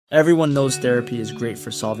Everyone knows therapy is great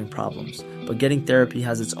for solving problems, but getting therapy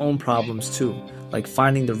has its own problems too, like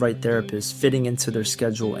finding the right therapist, fitting into their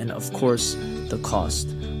schedule, and of course, the cost.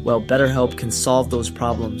 Well, BetterHelp can solve those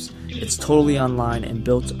problems. It's totally online and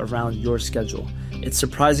built around your schedule. It's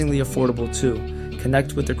surprisingly affordable too.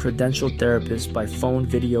 Connect with a credentialed therapist by phone,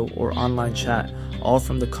 video, or online chat, all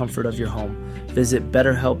from the comfort of your home. Visit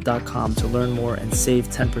BetterHelp.com to learn more and save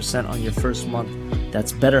 10% on your first month.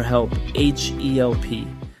 That's BetterHelp, H-E-L-P.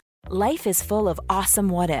 Life is full of awesome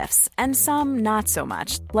what-ifs, and some not so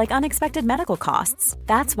much, like unexpected medical costs.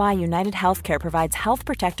 That's why United Healthcare provides Health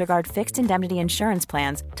Protector Guard fixed indemnity insurance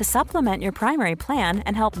plans to supplement your primary plan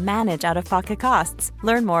and help manage out-of-pocket costs.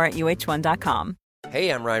 Learn more at UH1.com. Hey,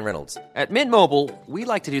 I'm Ryan Reynolds. At Mint Mobile, we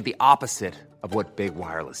like to do the opposite of what Big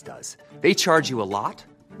Wireless does. They charge you a lot,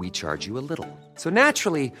 we charge you a little. So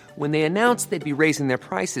naturally, when they announced they'd be raising their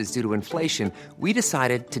prices due to inflation, we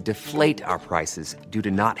decided to deflate our prices due to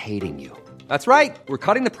not hating you. That's right. We're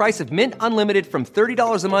cutting the price of Mint Unlimited from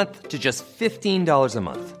 $30 a month to just $15 a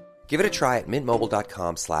month. Give it a try at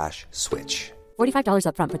mintmobile.com/switch. $45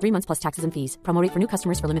 up front for 3 months plus taxes and fees. Promo rate for new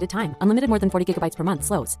customers for limited time. Unlimited more than 40 gigabytes per month.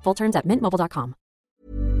 Slows full terms at mintmobile.com.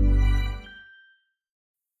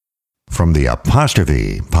 From the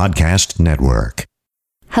Apostrophe Podcast Network.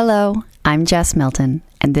 Hello, I'm Jess Milton,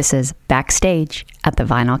 and this is Backstage at the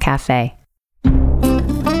Vinyl Cafe.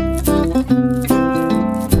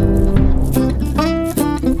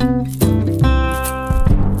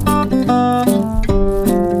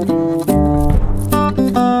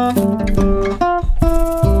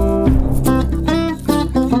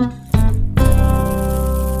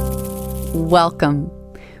 Welcome.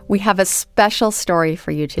 We have a special story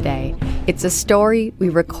for you today. It's a story we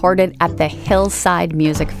recorded at the Hillside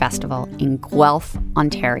Music Festival in Guelph,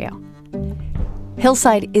 Ontario.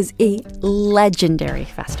 Hillside is a legendary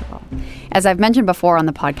festival. As I've mentioned before on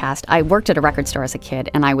the podcast, I worked at a record store as a kid,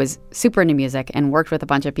 and I was super into music and worked with a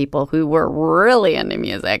bunch of people who were really into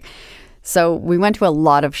music. So we went to a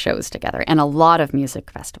lot of shows together and a lot of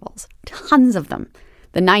music festivals, tons of them.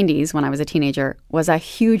 The 90s, when I was a teenager, was a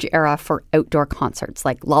huge era for outdoor concerts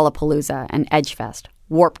like Lollapalooza and Edgefest,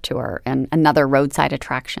 Warped Tour, and another roadside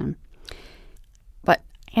attraction. But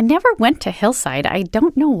I never went to Hillside. I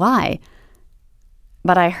don't know why.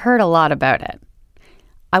 But I heard a lot about it.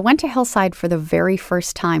 I went to Hillside for the very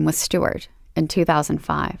first time with Stuart in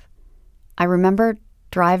 2005. I remember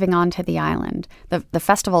driving onto the island. The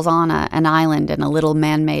festival's on an island in a little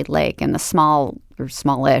man-made lake in the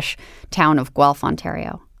smallish town of Guelph,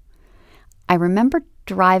 Ontario. I remember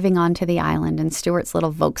driving onto the island in Stuart's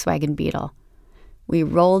little Volkswagen Beetle. We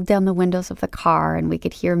rolled down the windows of the car and we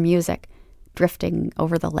could hear music drifting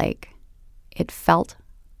over the lake. It felt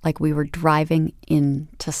like we were driving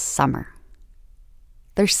into summer.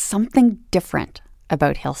 There's something different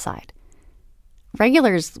about Hillside.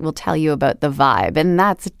 Regulars will tell you about the vibe, and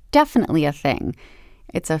that's definitely a thing.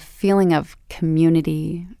 It's a feeling of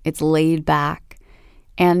community, it's laid back,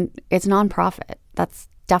 and it's nonprofit. That's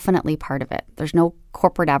definitely part of it. There's no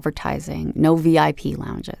corporate advertising, no VIP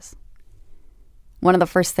lounges. One of the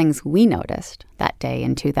first things we noticed that day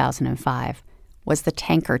in 2005 was the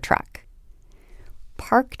tanker truck.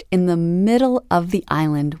 Parked in the middle of the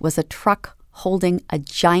island was a truck holding a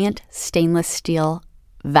giant stainless steel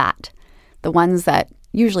vat, the ones that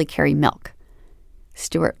usually carry milk.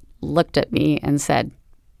 Stuart looked at me and said,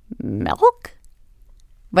 "Milk?"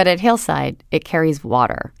 But at Hillside, it carries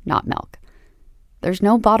water, not milk. There's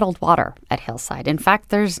no bottled water at Hillside. In fact,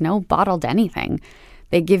 there's no bottled anything.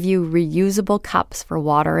 They give you reusable cups for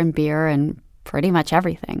water and beer and pretty much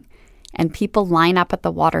everything. And people line up at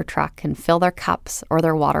the water truck and fill their cups or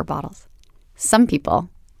their water bottles. Some people,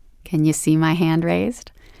 can you see my hand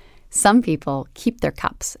raised? Some people keep their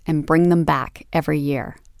cups and bring them back every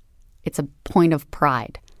year. It's a point of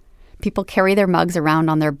pride. People carry their mugs around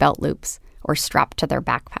on their belt loops or strapped to their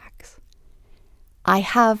backpacks. I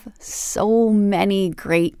have so many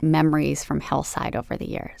great memories from Hillside over the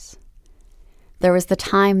years. There was the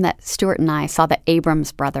time that Stuart and I saw the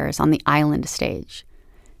Abrams brothers on the Island stage.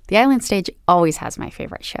 The Island stage always has my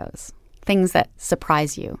favorite shows, things that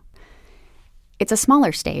surprise you. It's a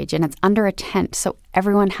smaller stage and it's under a tent, so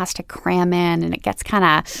everyone has to cram in and it gets kind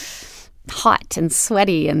of hot and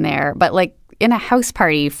sweaty in there, but like in a house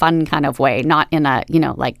party fun kind of way, not in a,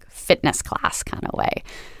 like fitness class kind of way.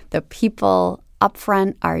 The people up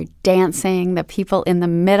front are dancing, the people in the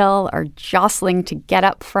middle are jostling to get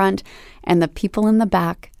up front, and the people in the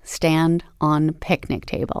back stand on picnic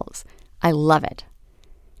tables. I love it.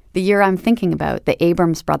 The year I'm thinking about, the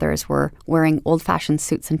Abrams brothers were wearing old-fashioned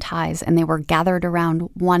suits and ties, and they were gathered around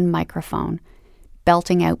one microphone,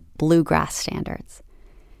 belting out bluegrass standards.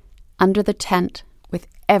 under the tent with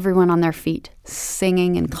everyone on their feet,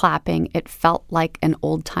 singing and clapping. It felt like an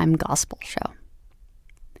old-time gospel show.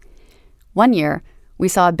 One year, we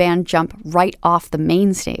saw a band jump right off the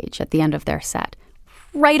main stage at the end of their set,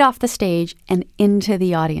 right off the stage and into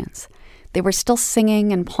the audience. They were still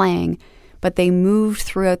singing and playing, but they moved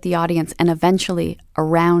throughout the audience and eventually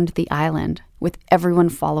around the island with everyone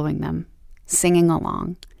following them, singing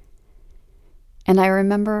along. And I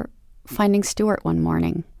remember finding Stuart one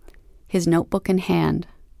morning, his notebook in hand,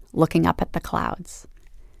 looking up at the clouds.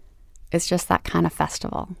 It's just that kind of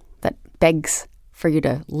festival that begs for you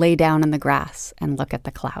to lay down in the grass and look at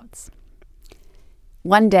the clouds.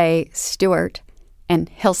 One day, Stuart and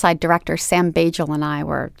Hillside director Sam Bagel and I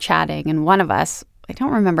were chatting, and one of us, I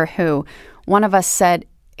don't remember who, one of us said,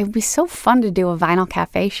 it would be so fun to do a Vinyl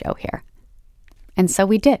Cafe show here. And so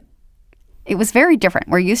we did. It was very different.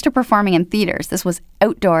 We're used to performing in theaters. This was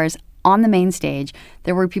outdoors on the main stage.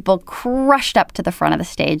 There were people crushed up to the front of the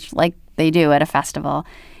stage like they do at a festival.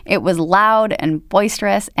 It was loud and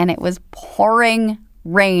boisterous, and it was pouring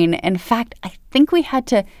rain. In fact, I think we had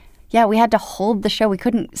to hold the show. We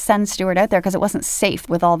couldn't send Stuart out there because it wasn't safe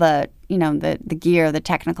with all the gear, the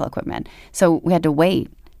technical equipment. So we had to wait.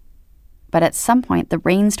 But at some point, the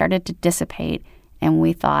rain started to dissipate, and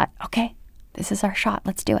we thought, okay, this is our shot.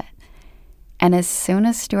 Let's do it. And as soon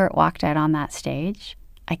as Stuart walked out on that stage,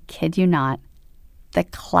 I kid you not, the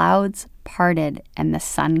clouds parted and the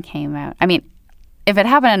sun came out. I mean, if it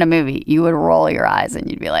happened in a movie, you would roll your eyes and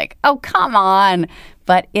you'd be like, oh, come on.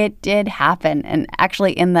 But it did happen. And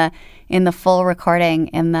actually in the full recording,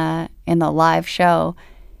 in the live show,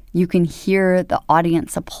 you can hear the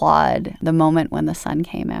audience applaud the moment when the sun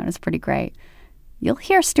came out. It's pretty great. You'll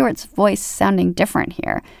hear Stuart's voice sounding different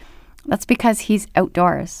here. That's because he's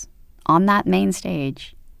outdoors on that main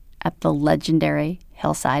stage at the legendary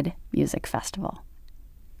Hillside Music Festival.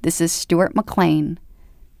 This is Stuart McLean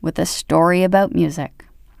with a story about music.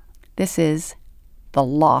 This is The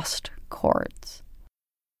Lost Chords.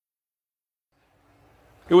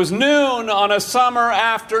 It was noon on a summer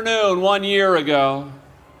afternoon 1 year ago,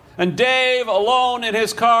 and Dave, alone in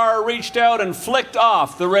his car, reached out and flicked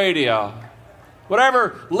off the radio.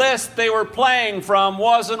 Whatever list they were playing from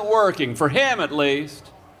wasn't working, for him at least.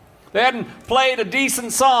 They hadn't played a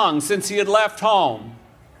decent song since he had left home.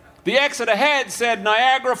 The exit ahead said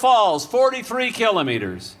Niagara Falls, 43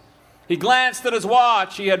 kilometers. He glanced at his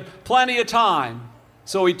watch. He had plenty of time,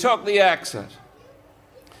 so he took the exit.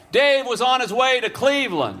 Dave was on his way to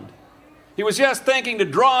Cleveland. He was just thinking to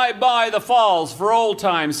drive by the falls for old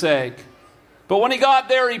time's sake. But when he got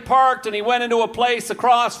there, he parked and he went into a place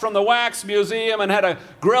across from the Wax Museum and had a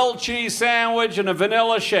grilled cheese sandwich and a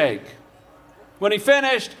vanilla shake. When he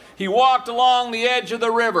finished, he walked along the edge of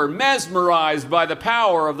the river, mesmerized by the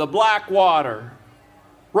power of the black water.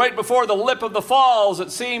 Right before the lip of the falls,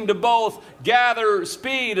 it seemed to both gather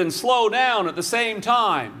speed and slow down at the same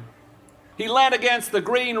time. He leant against the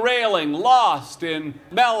green railing, lost in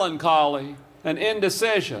melancholy and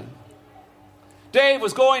indecision. Dave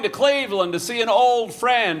was going to Cleveland to see an old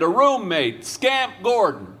friend, a roommate, Scamp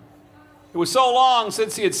Gordon. It was so long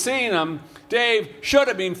since he had seen him, Dave should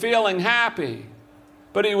have been feeling happy,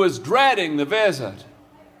 but he was dreading the visit.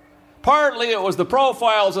 Partly it was the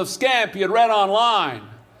profiles of Scamp he had read online,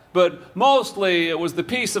 but mostly it was the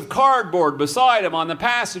piece of cardboard beside him on the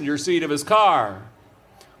passenger seat of his car.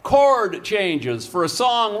 Chord changes for a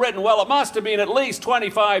song written, well, it must have been at least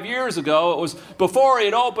 25 years ago. It was before he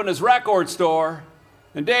had opened his record store,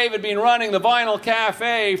 and Dave had been running the Vinyl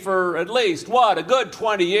Cafe for at least, a good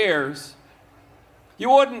 20 years. You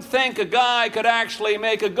wouldn't think a guy could actually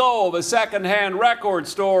make a go of a second-hand record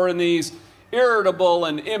store in these irritable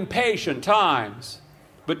and impatient times,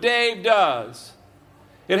 but Dave does.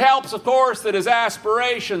 It helps, of course, that his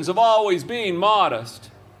aspirations have always been modest.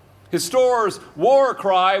 His store's war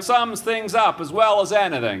cry sums things up as well as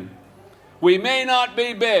anything. We may not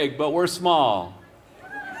be big, but we're small.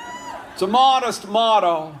 It's a modest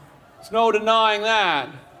motto. There's no denying that.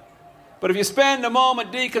 But if you spend a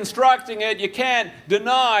moment deconstructing it, you can't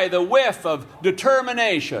deny the whiff of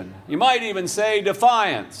determination. You might even say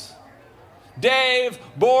defiance. Dave,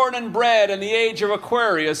 born and bred in the age of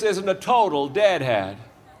Aquarius, isn't a total deadhead.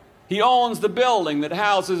 He owns the building that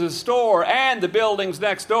houses his store and the buildings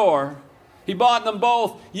next door. He bought them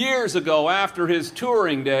both years ago after his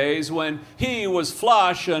touring days when he was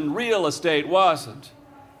flush and real estate wasn't.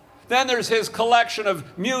 Then there's his collection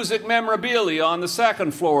of music memorabilia on the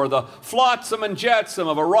second floor, the flotsam and jetsam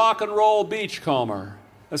of a rock and roll beachcomber,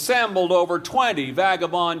 assembled over 20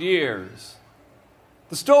 vagabond years.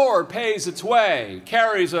 The store pays its way,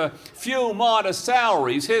 carries a few modest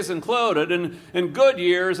salaries, his included, and in good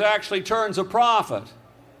years actually turns a profit.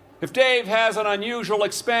 If Dave has an unusual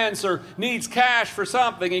expense or needs cash for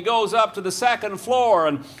something, he goes up to the second floor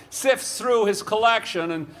and sifts through his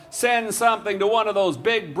collection and sends something to one of those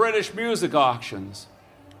big British music auctions.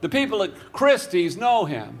 The people at Christie's know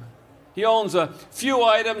him. He owns a few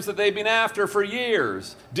items that they've been after for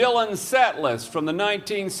years. Dylan's set list from the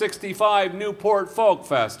 1965 Newport Folk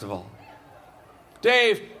Festival.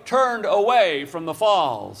 Dave turned away from the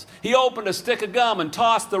falls. He opened a stick of gum and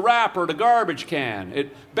tossed the wrapper at a garbage can.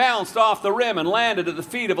 It bounced off the rim and landed at the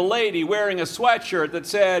feet of a lady wearing a sweatshirt that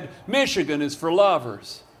said, "Michigan is for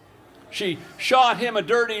lovers." She shot him a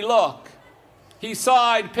dirty look. He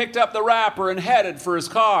sighed, picked up the wrapper, and headed for his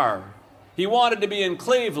car. He wanted to be in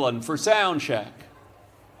Cleveland for sound check.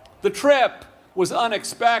 The trip was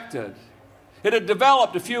unexpected. It had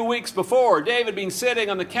developed a few weeks before. Dave had been sitting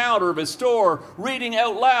on the counter of his store, reading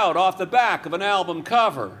out loud off the back of an album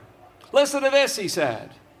cover. "Listen to this," he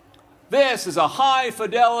said. "This is a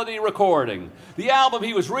high-fidelity recording." The album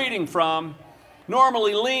he was reading from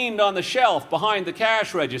normally leaned on the shelf behind the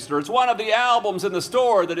cash register. It's one of the albums in the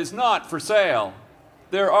store that is not for sale.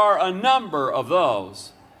 There are a number of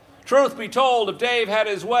those. Truth be told, if Dave had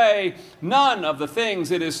his way, none of the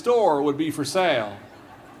things in his store would be for sale.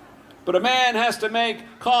 But a man has to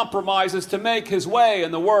make compromises to make his way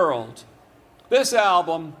in the world. This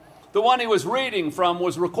album, the one he was reading from,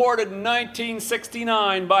 was recorded in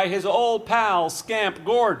 1969 by his old pal Scamp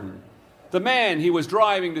Gordon, the man he was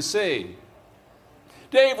driving to see.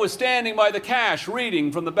 Dave was standing by the cash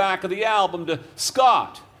reading from the back of the album to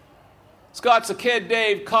Scott. Scott's a kid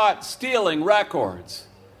Dave caught stealing records.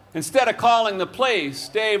 Instead of calling the police,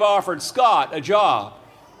 Dave offered Scott a job.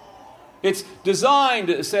 "It's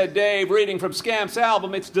designed," said Dave, reading from Scamp's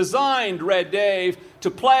album, "it's designed," read Dave,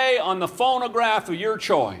 "to play on the phonograph of your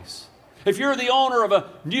choice. If you're the owner of a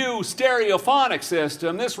new stereophonic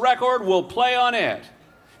system, this record will play on it.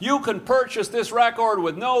 You can purchase this record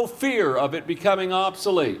with no fear of it becoming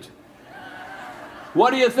obsolete."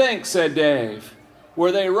 "What do you think?" said Dave.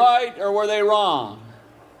 "Were they right or were they wrong?"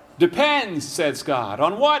 "Depends," said Scott.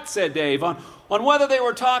 "On what?" said Dave. On whether they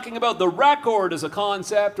were talking about the record as a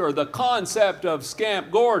concept or the concept of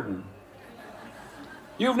Scamp Gordon."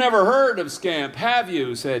 "You've never heard of Scamp, have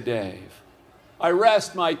you?" said Dave. "I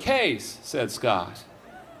rest my case," said Scott.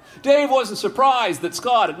 Dave wasn't surprised that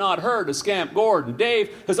Scott had not heard of Scamp Gordon.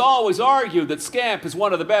 Dave has always argued that Scamp is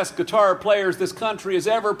one of the best guitar players this country has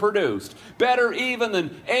ever produced, better even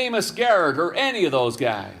than Amos Garrett or any of those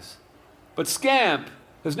guys. But Scamp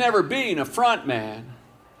has never been a front man.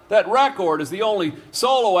 That record is the only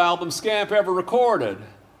solo album Scamp ever recorded.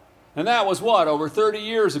 And that was over 30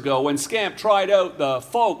 years ago when Scamp tried out the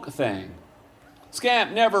folk thing.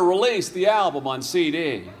 Scamp never released the album on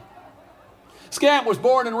CD. Scamp was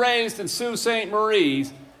born and raised in Sault Ste. Marie.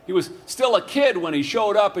 He was still a kid when he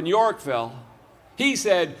showed up in Yorkville. He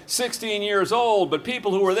said 16 years old, but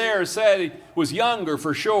people who were there said he was younger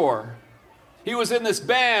for sure. He was in this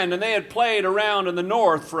band, and they had played around in the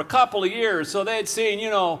north for a couple of years, so they had seen,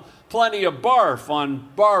 plenty of barf on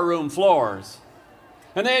barroom floors.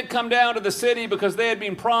 And they had come down to the city because they had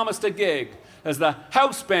been promised a gig as the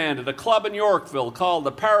house band at a club in Yorkville called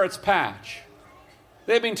the Parrot's Patch.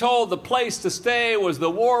 They had been told the place to stay was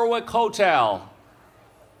the Warwick Hotel.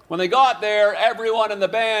 When they got there, everyone in the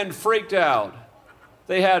band freaked out.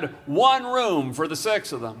 They had one room for the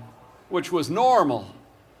 6 of them, which was normal.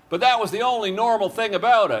 But that was the only normal thing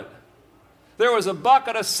about it. There was a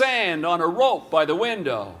bucket of sand on a rope by the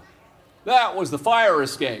window. That was the fire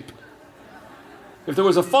escape. If there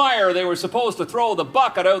was a fire, they were supposed to throw the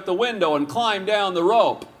bucket out the window and climb down the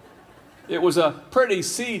rope. It was a pretty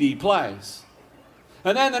seedy place.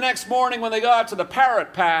 And then the next morning when they got to the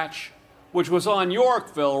Parrot Patch, which was on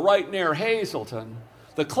Yorkville, right near Hazleton,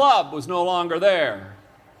 the club was no longer there.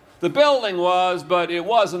 The building was, but it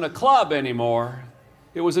wasn't a club anymore.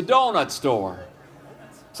 It was a donut store.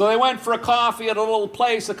 So they went for a coffee at a little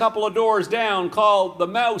place a couple of doors down called the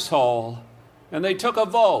Mouse Hole, and they took a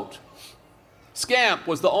vote. Scamp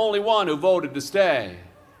was the only one who voted to stay.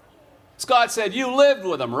 Scott said, "You lived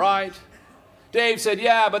with him, right?" Dave said,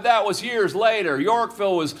 "Yeah, but that was years later.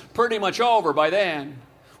 Yorkville was pretty much over by then.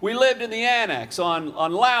 We lived in the annex on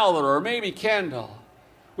Lowther or maybe Kendall.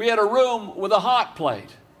 We had a room with a hot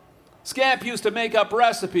plate. Scamp used to make up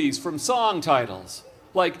recipes from song titles.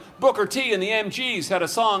 Like Booker T and the MGs had a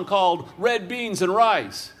song called Red Beans and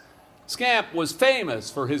Rice. Scamp was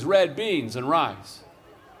famous for his red beans and rice."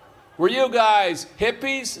 "Were you guys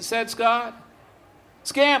hippies?" said Scott.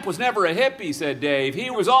 "Scamp was never a hippie," said Dave. "He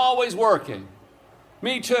was always working."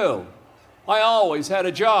 Me too. I always had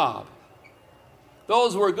a job.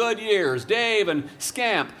 Those were good years. Dave and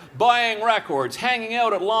Scamp buying records, hanging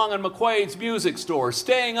out at Long and McQuaid's music store,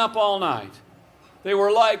 staying up all night. They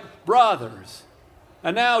were like brothers.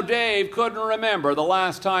 And now Dave couldn't remember the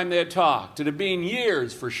last time they had talked. It had been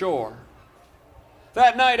years for sure.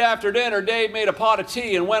 That night after dinner, Dave made a pot of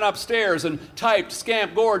tea and went upstairs and typed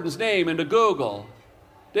Scamp Gordon's name into Google.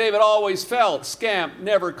 Dave had always felt Scamp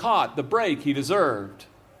never caught the break he deserved.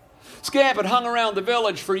 Scamp had hung around the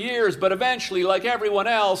village for years, but eventually, like everyone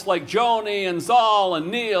else, like Joni and Zal and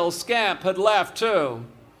Neil, Scamp had left too.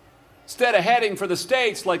 Instead of heading for the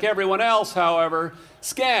States like everyone else, however,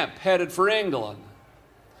 Scamp headed for England.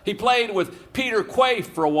 He played with Peter Quaife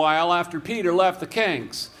for a while after Peter left the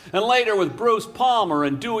Kinks, and later with Bruce Palmer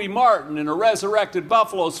and Dewey Martin in a resurrected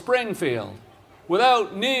Buffalo Springfield,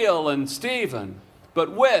 without Neil and Stephen,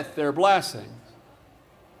 but with their blessings.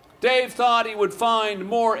 Dave thought he would find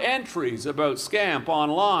more entries about Scamp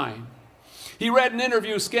online. He read an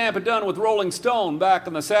interview Scamp had done with Rolling Stone back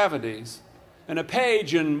in the 70s, and a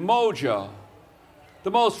page in Mojo.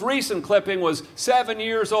 The most recent clipping was 7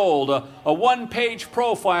 years old, a one-page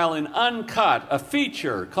profile in Uncut, a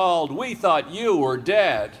feature called We Thought You Were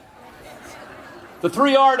Dead. The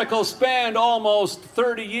 3 articles spanned almost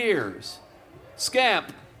 30 years.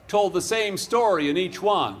 Scamp told the same story in each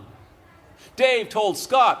one. Dave told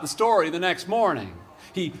Scott the story the next morning.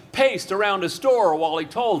 He paced around his store while he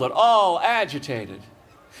told it, all agitated.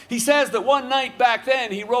 He says that one night back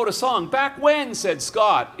then he wrote a song. Back when, said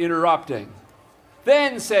Scott, interrupting.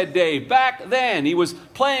 Then, said Dave, back then he was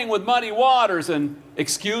playing with Muddy Waters and,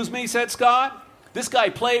 excuse me, said Scott, this guy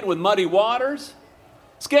played with Muddy Waters?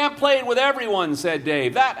 Scamp played with everyone, said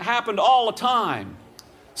Dave. That happened all the time.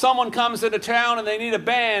 Someone comes into town and they need a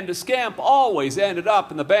band. Scamp always ended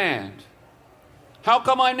up in the band. How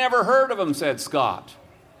come I never heard of him, said Scott.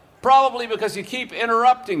 Probably because you keep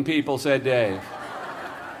interrupting people, said Dave.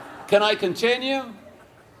 Can I continue?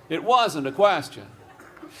 It wasn't a question.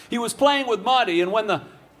 He was playing with Muddy, and when the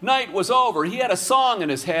night was over, he had a song in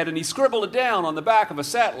his head, and he scribbled it down on the back of a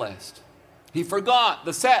set list. He forgot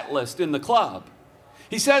the set list in the club.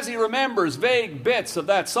 He says he remembers vague bits of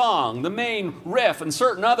that song, the main riff and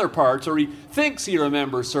certain other parts, or he thinks he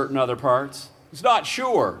remembers certain other parts. He's not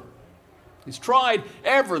sure. He's tried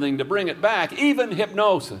everything to bring it back, even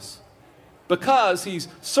hypnosis, because he's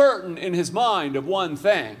certain in his mind of one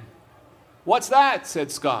thing. What's that?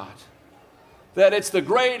 Said Scott. That it's the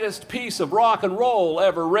greatest piece of rock and roll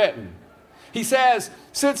ever written. He says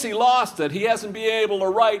since he lost it, he hasn't been able to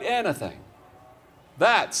write anything.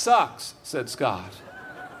 That sucks, said Scott.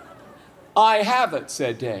 I have it,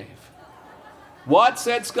 said Dave. What?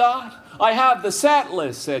 Said Scott. I have the set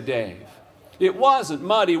list, said Dave. It wasn't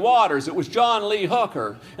Muddy Waters, it was John Lee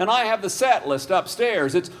Hooker, and I have the set list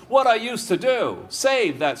upstairs. It's what I used to do,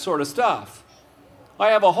 save that sort of stuff. I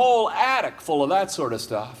have a whole attic full of that sort of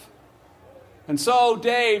stuff. And so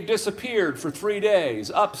Dave disappeared for 3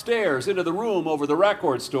 days, upstairs into the room over the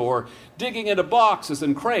record store, digging into boxes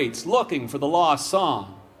and crates, looking for the lost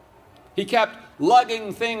song. He kept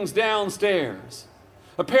lugging things downstairs.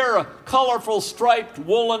 A pair of colorful striped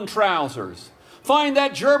woolen trousers. Find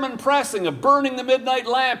that German pressing of Burning the Midnight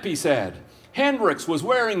Lamp, he said. Hendrix was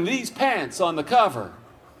wearing these pants on the cover.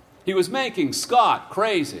 He was making Scott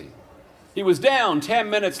crazy. He was down 10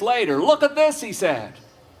 minutes later. Look at this, he said.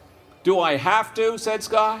 Do I have to? Said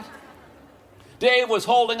Scott. Dave was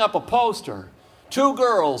holding up a poster. 2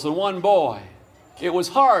 girls and 1 boy. It was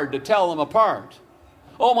hard to tell them apart.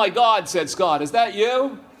 Oh my God, said Scott, is that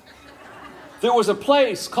you? There was a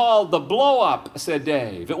place called the Blow Up, said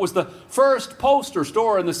Dave. It was the first poster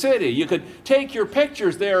store in the city. You could take your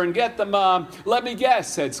pictures there and get them, let me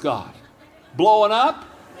guess, said Scott. Blowing up?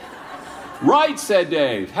 Right, said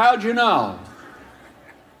Dave. How'd you know?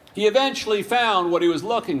 He eventually found what he was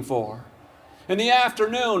looking for. In the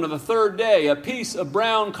afternoon of the 3rd day, a piece of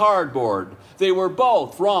brown cardboard. They were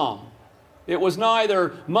both wrong. It was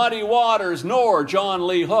neither Muddy Waters nor John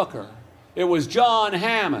Lee Hooker. It was John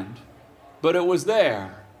Hammond. But it was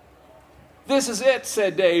there. This is it,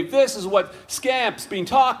 said Dave. This is what Scamp's been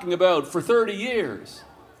talking about for 30 years.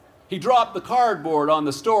 He dropped the cardboard on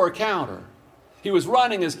the store counter. He was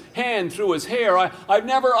running his hand through his hair. I've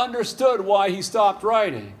never understood why he stopped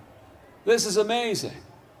writing. This is amazing.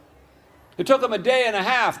 It took him a day and a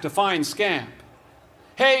half to find Scamp.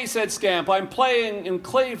 Hey, said Scamp, I'm playing in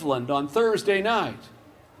Cleveland on Thursday night.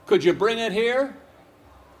 Could you bring it here?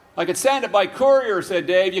 I could send it by courier, said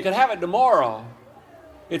Dave. You could have it tomorrow.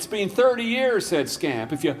 It's been 30 years, said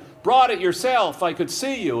Scamp. If you brought it yourself, I could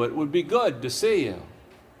see you. It would be good to see you.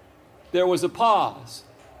 There was a pause.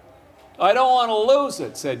 I don't want to lose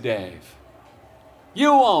it, said Dave.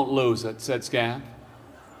 You won't lose it, said Scamp.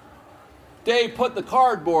 Dave put the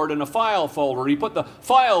cardboard in a file folder. He put the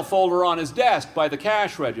file folder on his desk by the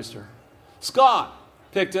cash register. Scott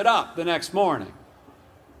picked it up the next morning.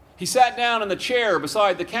 He sat down in the chair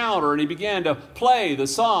beside the counter and he began to play the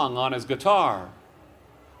song on his guitar.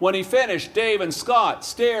 When he finished, Dave and Scott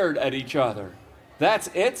stared at each other. That's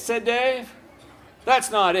it, said Dave. That's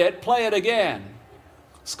not it. Play it again.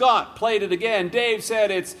 Scott played it again. Dave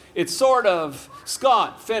said, it's sort of...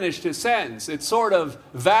 Scott finished his sentence. It's sort of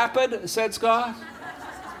vapid, said Scott.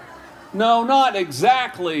 No, not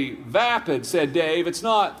exactly vapid, said Dave. It's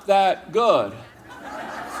not that good.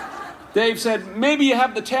 Dave said, maybe you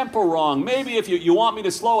have the tempo wrong. Maybe if you want me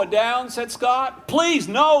to slow it down, said Scott. Please,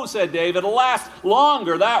 no, said Dave. It'll last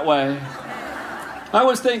longer that way. I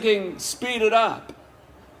was thinking, speed it up.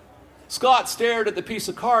 Scott stared at the piece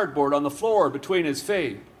of cardboard on the floor between his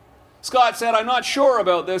feet. Scott said, I'm not sure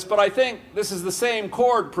about this, but I think this is the same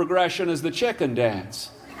chord progression as the chicken dance.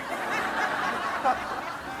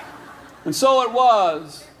 And so it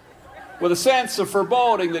was, with a sense of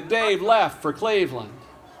foreboding, that Dave left for Cleveland.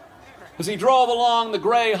 As he drove along the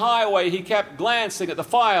gray highway, he kept glancing at the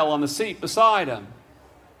file on the seat beside him.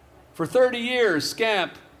 For 30 years,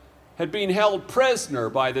 Scamp had been held prisoner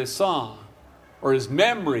by this song, or his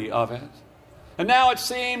memory of it. And now it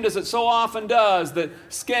seemed, as it so often does, that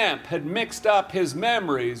Scamp had mixed up his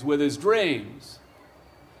memories with his dreams.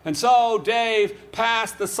 And so Dave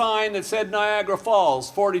passed the sign that said Niagara Falls,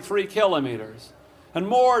 43 kilometers. And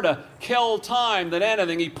more to kill time than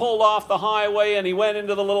anything, he pulled off the highway and he went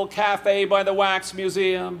into the little cafe by the Wax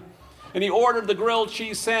Museum. And he ordered the grilled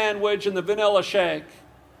cheese sandwich and the vanilla shake.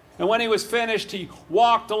 And when he was finished, he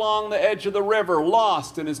walked along the edge of the river,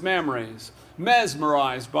 lost in his memories,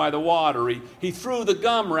 mesmerized by the water. He threw the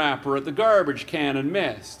gum wrapper at the garbage can and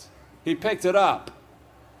missed. He picked it up.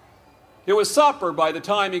 It was supper by the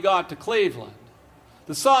time he got to Cleveland.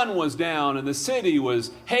 The sun was down and the city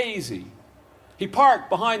was hazy. He parked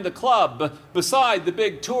behind the club beside the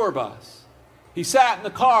big tour bus. He sat in the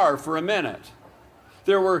car for a minute.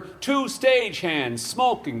 There were 2 stagehands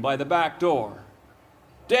smoking by the back door.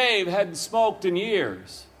 Dave hadn't smoked in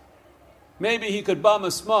years. Maybe he could bum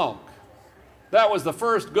a smoke. That was the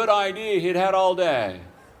first good idea he'd had all day.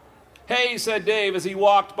 Hey, said Dave as he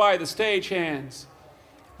walked by the stagehands.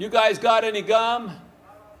 You guys got any gum?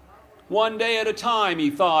 One day at a time, he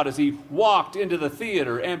thought as he walked into the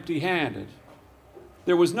theater empty-handed.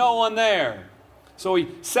 There was no one there, so he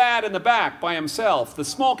sat in the back by himself. The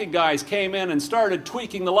smoking guys came in and started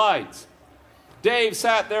tweaking the lights. Dave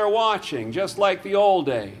sat there watching, just like the old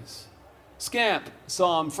days. Scamp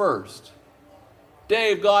saw him first.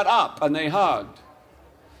 Dave got up and they hugged.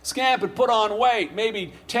 Scamp had put on weight,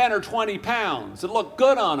 maybe 10 or 20 pounds. It looked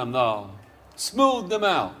good on him, though. Smoothed them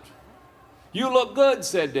out. You look good,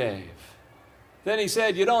 said Dave. Then he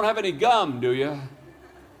said, you don't have any gum, do you?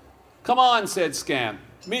 Come on, said Scamp.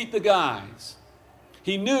 Meet the guys.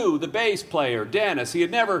 He knew the bass player, Dennis. He had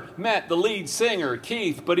never met the lead singer,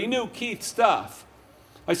 Keith, but he knew Keith's stuff.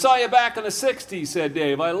 I saw you back in the 60s, said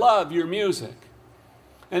Dave. I love your music.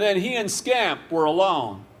 And then he and Scamp were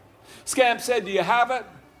alone. Scamp said, do you have it?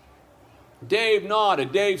 Dave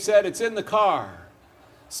nodded. Dave said, it's in the car.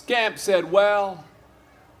 Scamp said, well,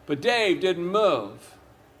 but Dave didn't move.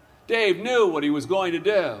 Dave knew what he was going to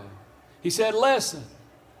do. He said, listen,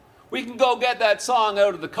 we can go get that song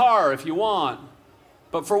out of the car if you want,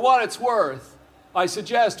 but for what it's worth, I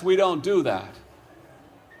suggest we don't do that.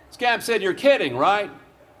 Scamp said, you're kidding, right?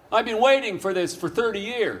 I've been waiting for this for 30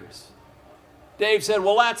 years. Dave said,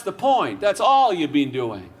 well, that's the point. That's all you've been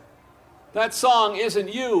doing. That song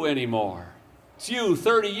isn't you anymore. It's you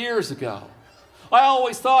 30 years ago. I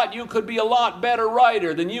always thought you could be a lot better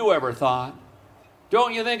writer than you ever thought.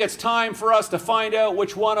 Don't you think it's time for us to find out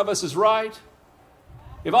which one of us is right?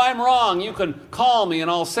 If I'm wrong, you can call me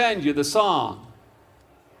and I'll send you the song.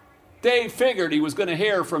 Dave figured he was going to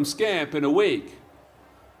hear from Scamp in a week.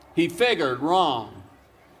 He figured wrong.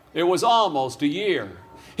 It was almost a year.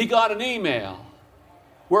 He got an email.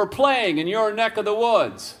 We're playing in your neck of the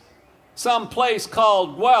woods. Some place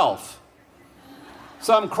called Guelph.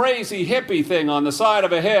 Some crazy hippie thing on the side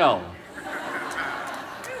of a hill.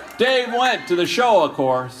 Dave went to the show, of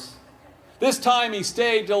course. This time he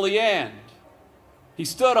stayed till the end. He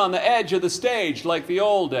stood on the edge of the stage like the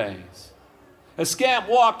old days. As Scamp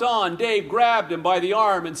walked on, Dave grabbed him by the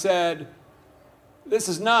arm and said, this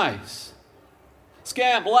is nice.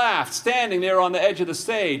 Scamp laughed, standing there on the edge of the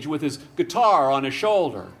stage with his guitar on his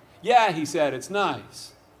shoulder. Yeah, he said, it's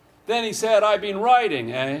nice. Then he said, I've been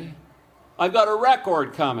writing, eh? I've got a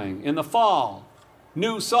record coming in the fall.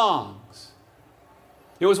 new songs.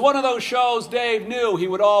 It was one of those shows Dave knew he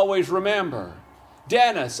would always remember.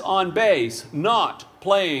 Dennis on bass, not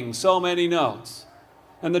playing so many notes.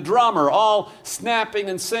 And the drummer all snapping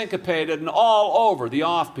and syncopated and all over the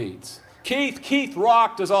offbeats. Keith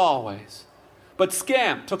rocked as always. But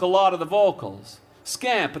Scamp took a lot of the vocals.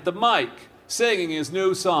 Scamp at the mic, singing his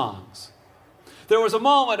new songs. There was a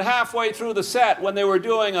moment halfway through the set when they were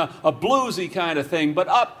doing a bluesy kind of thing, but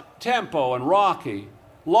up-tempo and rocky,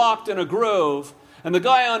 locked in a groove, and the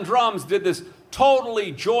guy on drums did this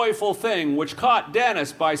totally joyful thing which caught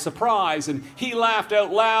Dennis by surprise, and he laughed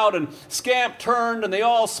out loud, and Scamp turned, and they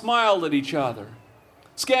all smiled at each other.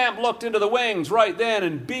 Scamp looked into the wings right then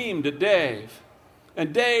and beamed at Dave.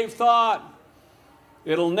 And Dave thought,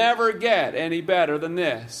 it'll never get any better than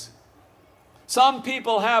this. Some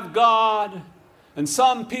people have God, and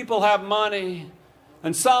some people have money,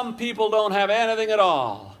 and some people don't have anything at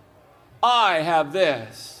all. I have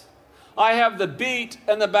this. I have the beat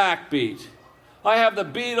and the backbeat. I have the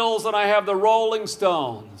Beatles and I have the Rolling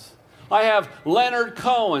Stones. I have Leonard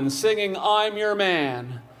Cohen singing I'm Your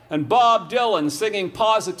Man, and Bob Dylan singing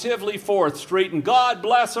Positively 4th Street, and God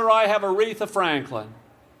bless her, I have Aretha Franklin.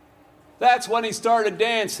 That's when he started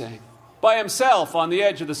dancing, by himself on the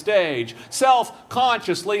edge of the stage,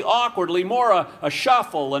 self-consciously, awkwardly, more a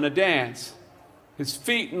shuffle and a dance, his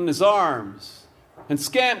feet and his arms. And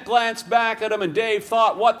Scamp glanced back at him, and Dave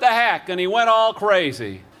thought, what the heck, and he went all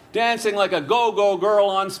crazy, dancing like a go-go girl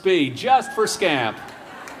on speed, just for Scamp,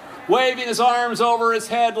 waving his arms over his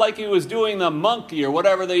head like he was doing the monkey or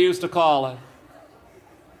whatever they used to call it.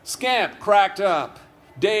 Scamp cracked up,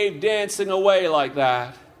 Dave dancing away like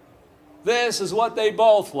that. This is what they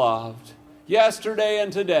both loved, yesterday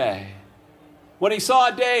and today. When he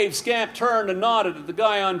saw Dave, Scamp turned and nodded at the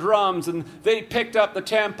guy on drums, and they picked up the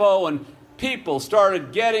tempo, and people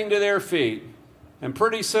started getting to their feet. And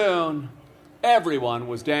pretty soon, everyone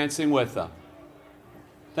was dancing with them.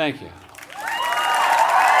 Thank you.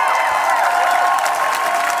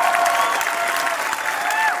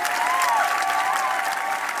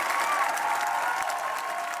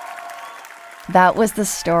 That was the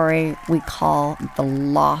story we call The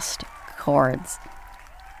Lost Chords.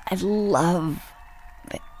 I love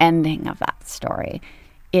the ending of that story.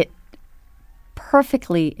 It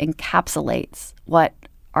perfectly encapsulates what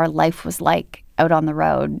our life was like out on the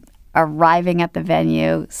road, arriving at the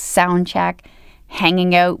venue, sound check,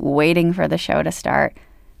 hanging out, waiting for the show to start,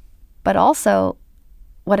 but also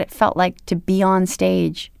what it felt like to be on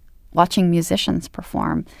stage watching musicians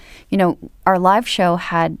perform. You know, our live show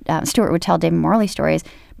had, Stuart would tell David Morley stories,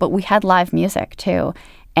 but we had live music too.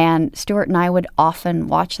 And Stuart and I would often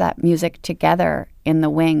watch that music together in the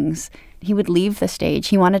wings. He would leave the stage.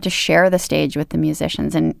 He wanted to share the stage with the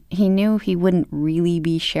musicians, and he knew he wouldn't really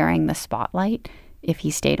be sharing the spotlight if he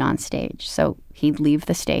stayed on stage. So he'd leave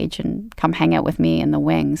the stage and come hang out with me in the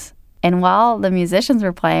wings. And while the musicians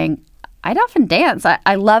were playing, I'd often dance.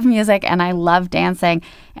 I love music and I love dancing.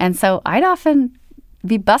 And so I'd often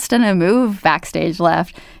be busting a move backstage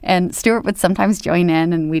left. And Stuart would sometimes join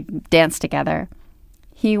in and we'd dance together.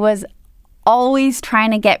 He was always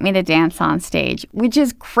trying to get me to dance on stage, which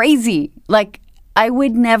is crazy. Like, I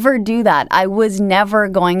would never do that. I was never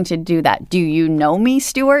going to do that. Do you know me,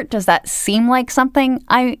 Stuart? Does that seem like something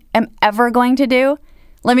I am ever going to do?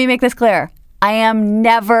 Let me make this clear. I am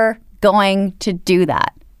never going to do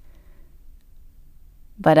that.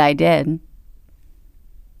 But I did.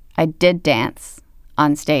 I did dance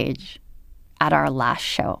on stage at our last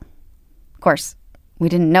show. Of course, we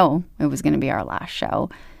didn't know it was going to be our last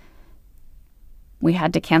show. We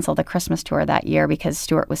had to cancel the Christmas tour that year because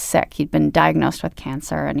Stuart was sick. He'd been diagnosed with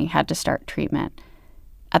cancer and he had to start treatment.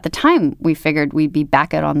 At the time, we figured we'd be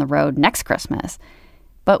back out on the road next Christmas.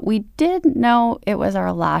 But we did know it was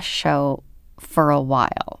our last show for a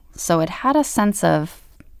while. So it had a sense of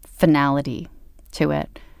finality to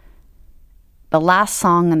it. The last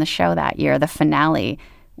song in the show that year, the finale,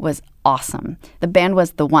 was awesome. The band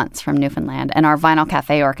was The Once from Newfoundland, and our Vinyl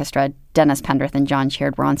Cafe Orchestra, Dennis Pendrith and John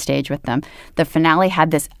Sheard, were on stage with them. The finale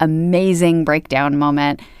had this amazing breakdown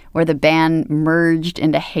moment where the band merged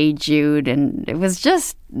into Hey Jude, and it was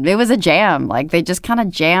a jam. Like, they just kind of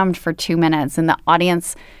jammed for 2 minutes, and the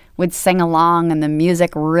audience would sing along, and the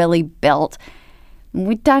music really built.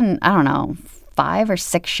 We'd done, 5 or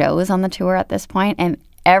 6 shows on the tour at this point, and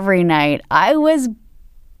every night I was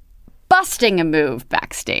busting a move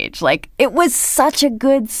backstage. Like, it was such a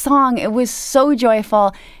good song. It was so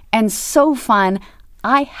joyful and so fun.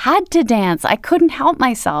 I had to dance. I couldn't help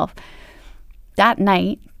myself. That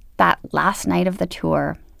night, that last night of the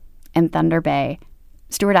tour in Thunder Bay,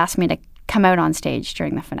 Stuart asked me to come out on stage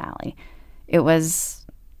during the finale. it was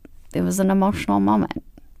an emotional moment.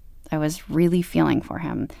 I was really feeling for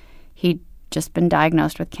him. He'd just been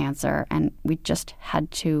diagnosed with cancer, and we just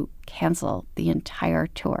had to cancel the entire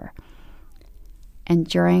tour. And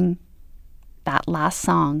during that last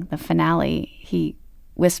song, the finale, he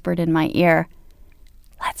whispered in my ear,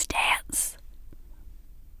 "Let's dance."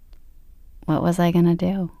 What was I going to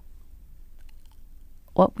do?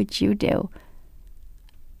 What would you do?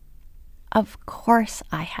 Of course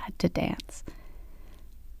I had to dance.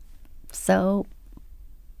 So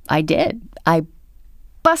I did. I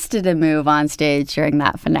busted a move on stage during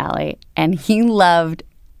that finale, and he loved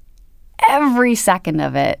every second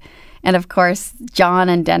of it. And of course, John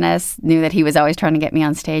and Dennis knew that he was always trying to get me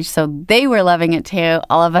on stage, so they were loving it too,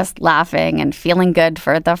 all of us laughing and feeling good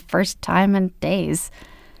for the first time in days.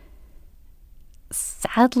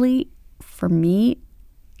 Sadly, for me,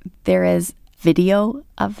 there is video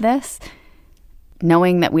of this.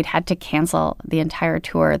 Knowing that we'd had to cancel the entire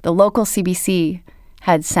tour, the local CBC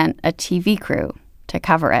had sent a TV crew to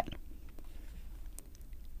cover it.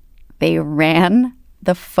 They ran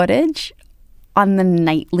the footage on the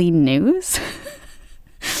nightly news.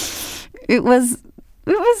 It was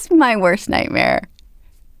my worst nightmare,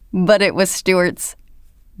 but it was Stuart's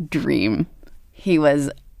dream. He was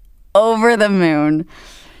over the moon.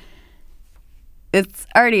 It's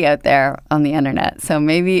already out there on the internet, so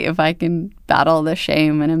maybe if I can battle the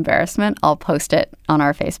shame and embarrassment, I'll post it on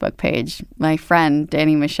our Facebook page. My friend,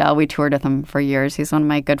 Danny Michel, we toured with him for years. He's one of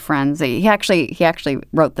my good friends. He actually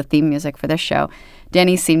wrote the theme music for this show.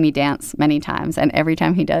 Danny's seen me dance many times, and every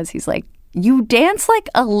time he does, he's like, "You dance like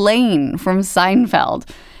Elaine from Seinfeld."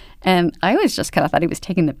 And I always just kind of thought he was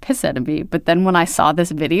taking the piss out of me. But then when I saw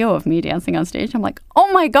this video of me dancing on stage, I'm like,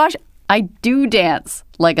 oh my gosh, I do dance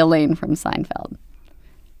like Elaine from Seinfeld.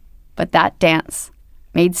 But that dance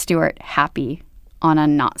made Stuart happy on a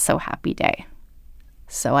not-so-happy day.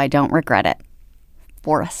 So I don't regret it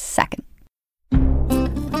for a second.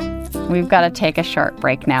 We've got to take a short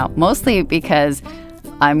break now, mostly because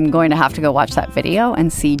I'm going to have to go watch that video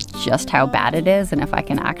and see just how bad it is and if I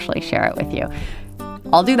can actually share it with you.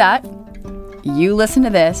 I'll do that. You listen to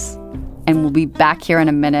this, and we'll be back here in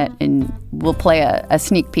a minute, and we'll play a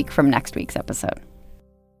sneak peek from next week's episode.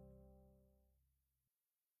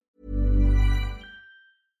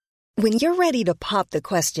 When you're ready to pop the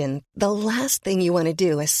question, the last thing you want to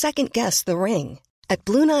do is second-guess the ring. At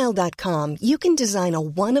BlueNile.com, you can design a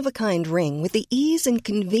one-of-a-kind ring with the ease and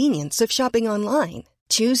convenience of shopping online.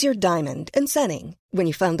 Choose your diamond and setting. When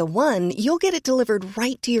you find the one, you'll get it delivered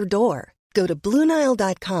right to your door. Go to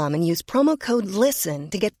BlueNile.com and use promo code LISTEN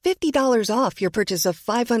to get $50 off your purchase of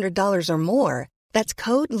 $500 or more. That's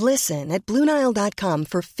code LISTEN at BlueNile.com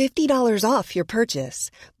for $50 off your purchase.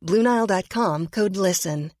 BlueNile.com, code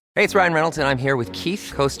LISTEN. Hey, it's Ryan Reynolds, and I'm here with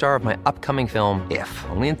Keith, co-star of my upcoming film, If,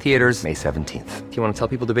 only in theaters May 17th. Do you want to tell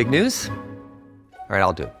people the big news? All right,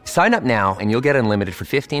 I'll do it. Sign up now and you'll get unlimited for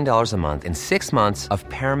 $15 a month and 6 months of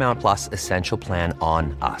Paramount Plus Essential Plan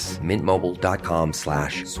on us.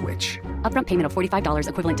 MintMobile.com/switch. Upfront payment of $45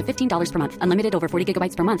 equivalent to $15 per month. Unlimited over 40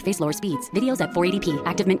 gigabytes per month. Face lower speeds. Videos at 480p.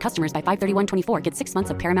 Active Mint customers by 531.24 get 6 months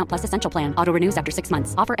of Paramount Plus Essential Plan. Auto renews after 6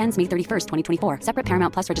 months. Offer ends May 31st, 2024. Separate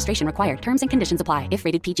Paramount Plus registration required. Terms and conditions apply if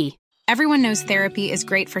rated PG. Everyone knows therapy is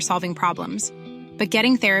great for solving problems. But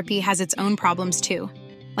getting therapy has its own problems too.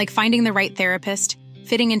 Like finding the right therapist,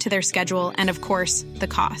 fitting into their schedule, and of course, the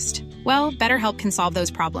cost. Well, BetterHelp can solve those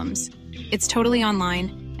problems. It's totally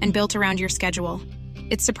online and built around your schedule.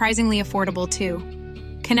 It's surprisingly affordable, too.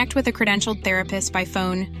 Connect with a credentialed therapist by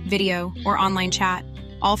phone, video, or online chat,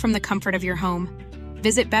 all from the comfort of your home.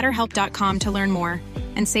 Visit BetterHelp.com to learn more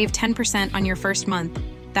and save 10% on your first month.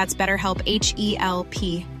 That's BetterHelp,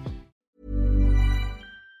 H-E-L-P.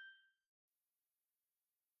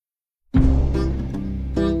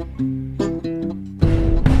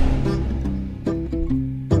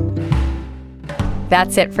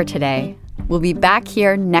 That's it for today. We'll be back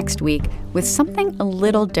here next week with something a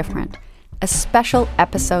little different. A special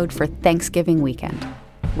episode for Thanksgiving weekend.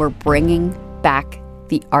 We're bringing back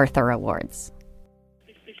the Arthur Awards.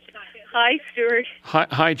 Hi, Stuart.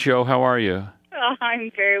 Hi, Joe. How are you? Oh, I'm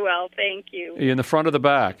very well, thank you. Are you in the front or the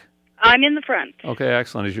back? I'm in the front. Okay,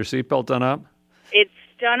 excellent. Is your seatbelt done up? It's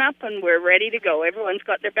done up, and we're ready to go. Everyone's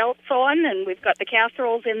got their belts on, and we've got the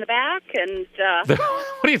casseroles in the back. And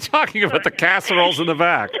what are you talking about? The casseroles in the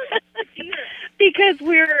back? Because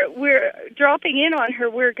we're dropping in on her.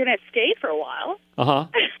 We're going to stay for a while. Uh-huh.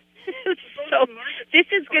 So this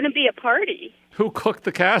is going to be a party. Who cooked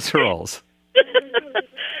the casseroles?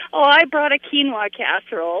 Oh, I brought a quinoa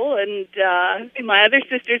casserole, and my other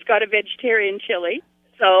sister's got a vegetarian chili.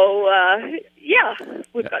 So,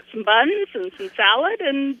 we've got some buns and some salad,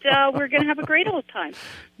 and we're going to have a great old time.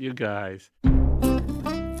 You guys.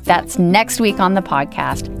 That's next week on the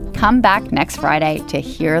podcast. Come back next Friday to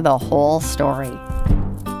hear the whole story.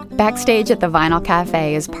 Backstage at the Vinyl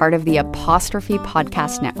Cafe is part of the Apostrophe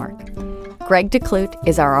Podcast Network. Greg DeClute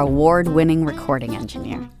is our award-winning recording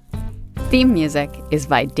engineer. Theme music is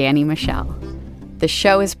by Danny Michelle. The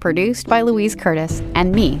show is produced by Louise Curtis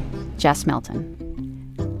and me, Jess Milton.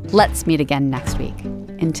 Let's meet again next week.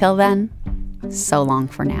 Until then, so long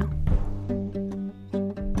for now.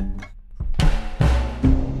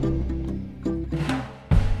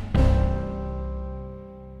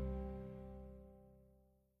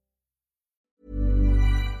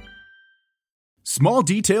 Small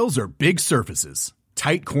details are big surfaces.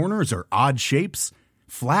 Tight corners are odd shapes.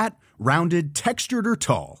 Flat, rounded, textured, or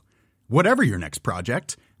tall. Whatever your next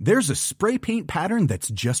project, there's a spray paint pattern that's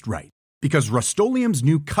just right. Because Rust-Oleum's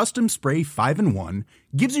new Custom Spray 5-in-1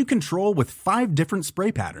 gives you control with 5 different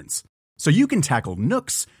spray patterns. So you can tackle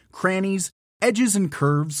nooks, crannies, edges, and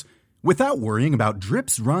curves without worrying about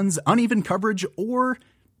drips, runs, uneven coverage, or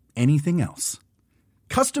anything else.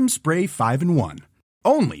 Custom Spray 5-in-1.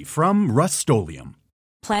 Only from Rust-Oleum.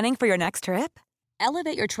 Planning for your next trip?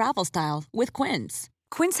 Elevate your travel style with Quince.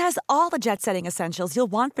 Quince has all the jet-setting essentials you'll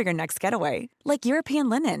want for your next getaway, like European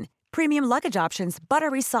linen, premium luggage options,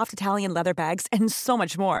 buttery soft Italian leather bags, and so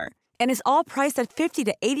much more. And is all priced at 50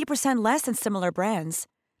 to 80% less than similar brands.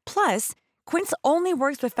 Plus, Quince only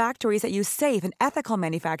works with factories that use safe and ethical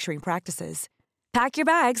manufacturing practices. Pack your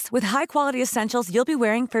bags with high-quality essentials you'll be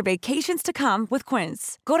wearing for vacations to come with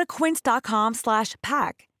Quince. Go to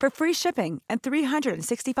quince.com/pack for free shipping and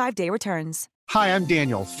 365-day returns. Hi, I'm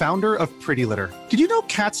Daniel, founder of Pretty Litter. Did you know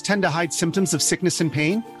cats tend to hide symptoms of sickness and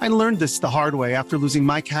pain? I learned this the hard way after losing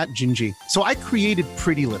my cat, Gingy. So I created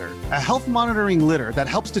Pretty Litter, a health monitoring litter that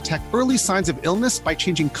helps detect early signs of illness by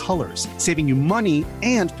changing colors, saving you money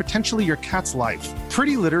and potentially your cat's life.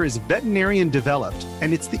 Pretty Litter is veterinarian developed,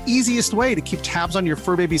 and it's the easiest way to keep tabs on your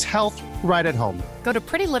fur baby's health right at home. Go to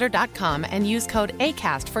prettylitter.com and use code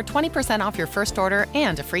ACAST for 20% off your first order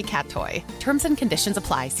and a free cat toy. Terms and conditions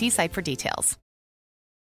apply. See site for details.